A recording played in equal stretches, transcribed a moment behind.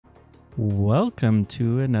Welcome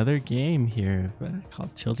to another game here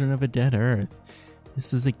called Children of a Dead Earth.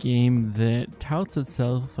 This is a game that touts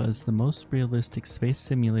itself as the most realistic space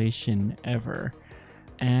simulation ever.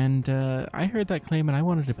 And I heard that claim and I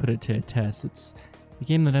wanted to put it to a test. It's a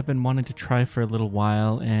game that I've been wanting to try for a little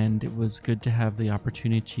while, and it was good to have the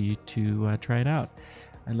opportunity to try it out.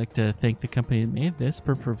 I'd like to thank the company that made this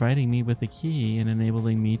for providing me with a key and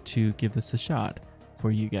enabling me to give this a shot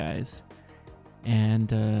for you guys.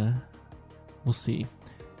 And we'll see.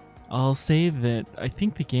 I'll say that I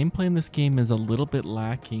think the gameplay in this game is a little bit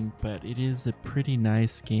lacking, but it is a pretty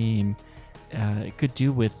nice game. It could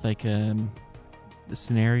do with like a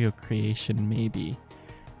scenario creation, maybe.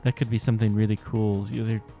 That could be something really cool.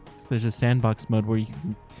 There's a sandbox mode where you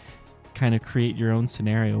can kind of create your own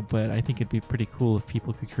scenario, but I think it'd be pretty cool if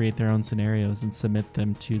people could create their own scenarios and submit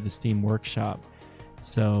them to the Steam Workshop.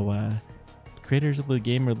 So creators of the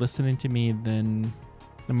game are listening to me, then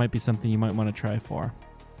that might be something you might want to try for.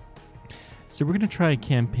 So we're going to try a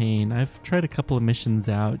campaign. I've tried a couple of missions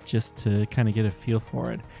out just to kind of get a feel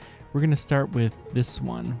for it. We're going to start with this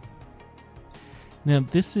one. Now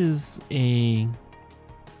this is I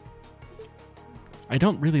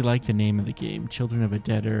don't really like the name of the game, Children of a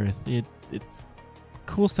Dead Earth. It's a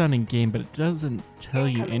cool sounding game, but it doesn't tell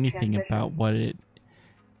you anything about what it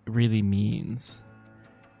really means.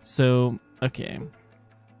 So, okay.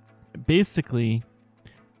 Basically,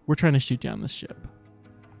 we're trying to shoot down this ship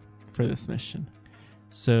for this mission.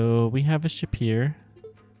 So we have a ship here,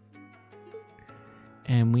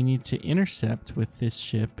 and we need to intercept with this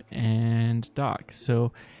ship and dock.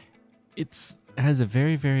 So it has a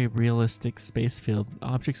very, very realistic space field.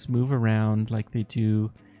 Objects move around like they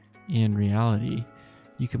do in reality.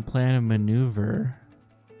 You can plan a maneuver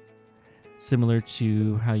similar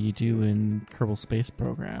to how you do in Kerbal Space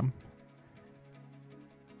Program,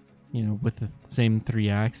 you know, with the same 3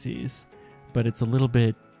 axes, but it's a little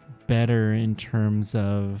bit better in terms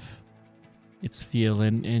of its feel,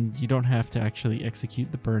 and you don't have to actually execute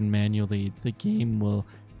the burn manually. The game will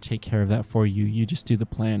take care of that for you. You just do the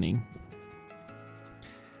planning.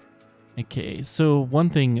 Okay, so one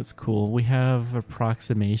thing that's cool, we have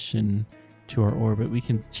approximation to our orbit. We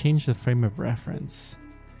can change the frame of reference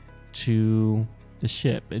to the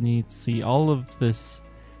ship, and you see all of this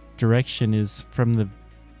direction is from the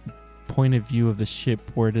point of view of the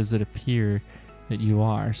ship. Where does it appear that you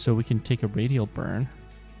are? So we can take a radial burn,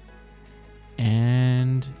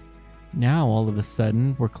 and now all of a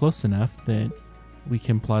sudden we're close enough that we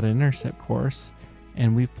can plot an intercept course,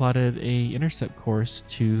 and we've plotted a intercept course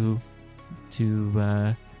to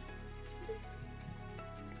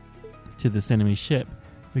this enemy ship.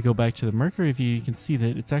 We go back to the Mercury view, you can see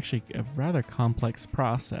that it's actually a rather complex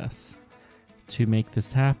process to make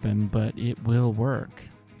this happen, but it will work.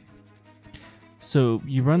 So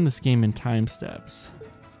you run this game in time steps.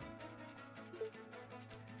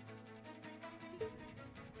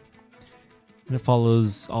 And it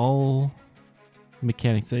follows all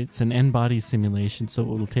mechanics. It's an n-body simulation, so it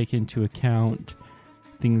will take into account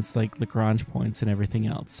things like Lagrange points and everything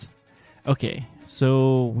else. Okay,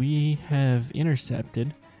 so we have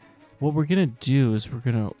intercepted. What we're going to do is we're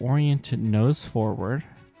going to orient it nose forward,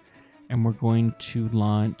 and we're going to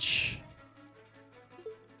launch...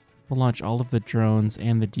 We'll launch all of the drones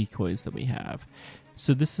and the decoys that we have.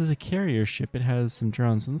 So this is a carrier ship. It has some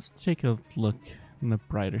drones. Let's take a look on the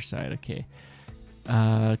brighter side. Okay,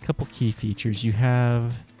 a couple key features. You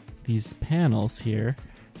have these panels here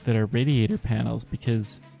that are radiator panels,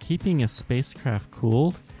 because keeping a spacecraft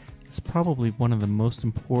cooled is probably one of the most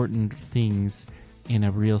important things in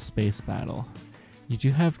a real space battle. You do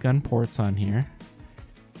have gun ports on here,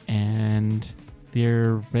 and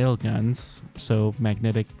they're rail guns, so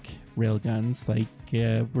magnetic rail guns. Like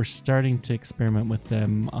we're starting to experiment with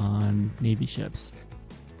them on Navy ships.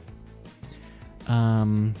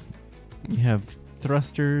 You have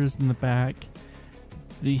thrusters in the back.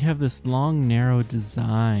 You have this long, narrow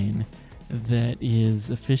design that is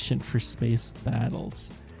efficient for space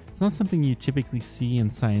battles. It's not something you typically see in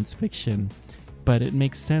science fiction, but it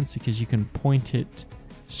makes sense because you can point it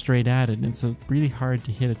straight at it, and it's really hard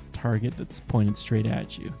to hit a target that's pointed straight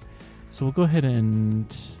at you. So we'll go ahead and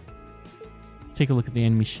let's take a look at the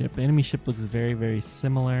enemy ship. The enemy ship looks very, very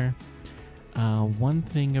similar. One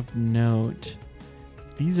thing of note,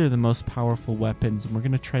 these are the most powerful weapons, and we're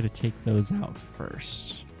going to try to take those out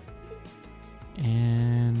first.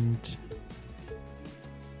 And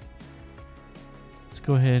let's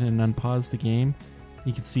go ahead and unpause the game.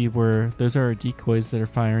 You can see where those are our decoys that are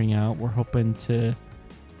firing out. We're hoping to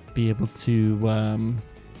be able to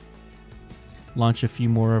launch a few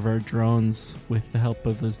more of our drones with the help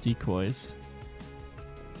of those decoys.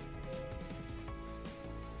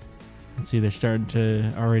 can see they're starting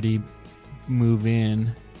to already move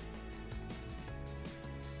in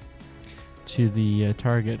to the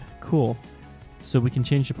target. Cool. So we can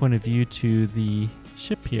change the point of view to the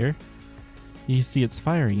ship here. You see it's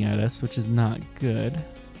firing at us, which is not good.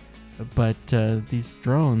 But these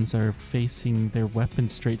drones are facing their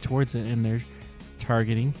weapons straight towards it, and they're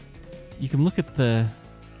targeting. You can look at the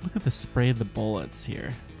spray of the bullets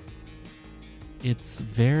here. It's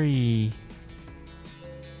very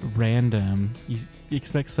random. You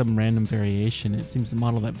expect some random variation. It seems to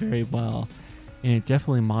model that very well, and it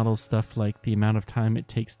definitely models stuff like the amount of time it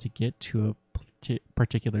takes to get to a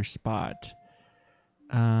particular spot.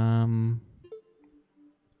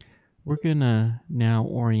 We're gonna now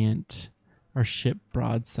orient our ship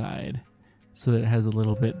broadside so that it has a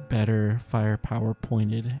little bit better firepower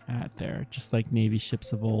pointed at there, just like Navy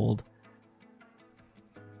ships of old.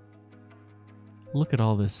 Look at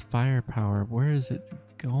all this firepower. Where is it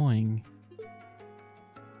going?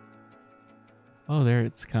 Oh, there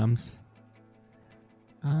it comes.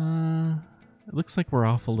 It looks like we're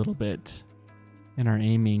off a little bit in our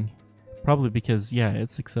aiming. Probably because, yeah,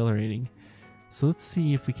 it's accelerating. So let's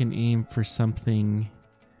see if we can aim for something.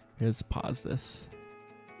 Let's pause this.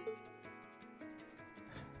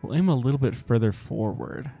 We'll aim a little bit further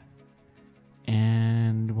forward.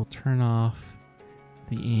 And we'll turn off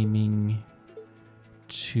the aiming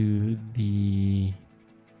to the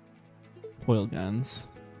foil guns.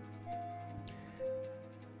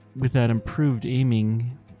 With that improved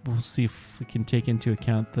aiming, we'll see if we can take into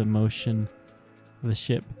account the motion of the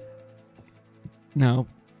ship. Now,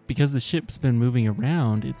 because the ship's been moving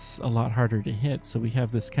around, it's a lot harder to hit, so we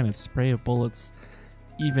have this kind of spray of bullets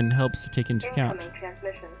even helps to take into account.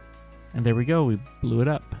 And there we go, we blew it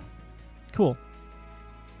up. Cool.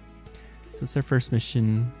 So it's our first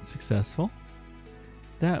mission successful.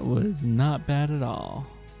 That was not bad at all.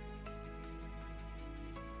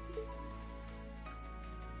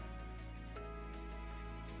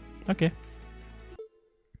 Okay.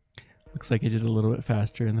 Looks like I did a little bit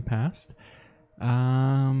faster in the past.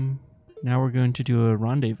 Now we're going to do a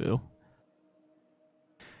rendezvous.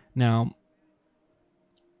 Now,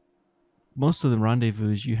 most of the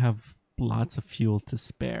rendezvous, you have lots of fuel to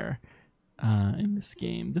spare in this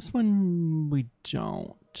game. This one, we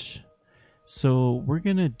don't. So we're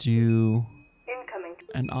going to do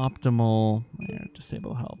an optimal,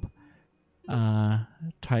 disable help,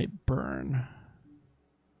 type burn.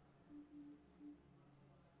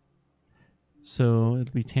 So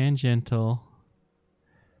it'll be tangential,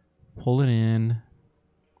 pull it in,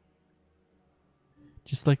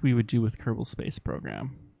 just like we would do with Kerbal Space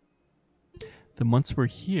Program. Then once we're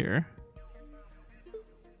here,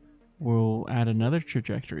 we'll add another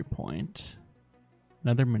trajectory point,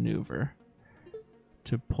 another maneuver,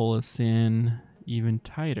 to pull us in even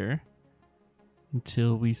tighter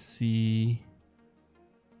until we see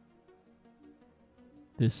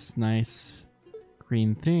this nice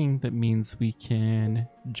green thing that means we can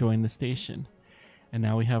join the station. And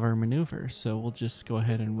now we have our maneuver, so we'll just go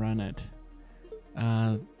ahead and run it.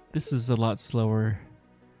 This is a lot slower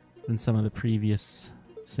than some of the previous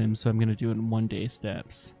sims, so I'm going to do it in 1 day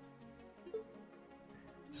steps.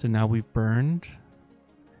 So now we've burned.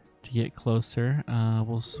 To get closer,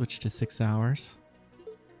 we'll switch to 6 hours.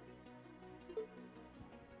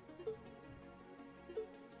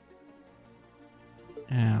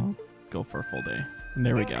 And I'll go for a full day. And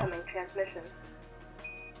there we go.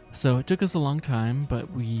 So it took us a long time, but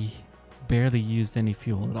we barely used any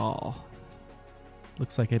fuel at all.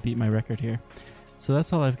 Looks like I beat my record here. So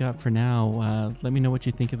that's all I've got for now. Let me know what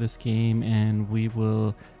you think of this game, and we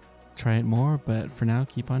will try it more. But for now,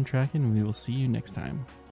 keep on tracking, and we will see you next time.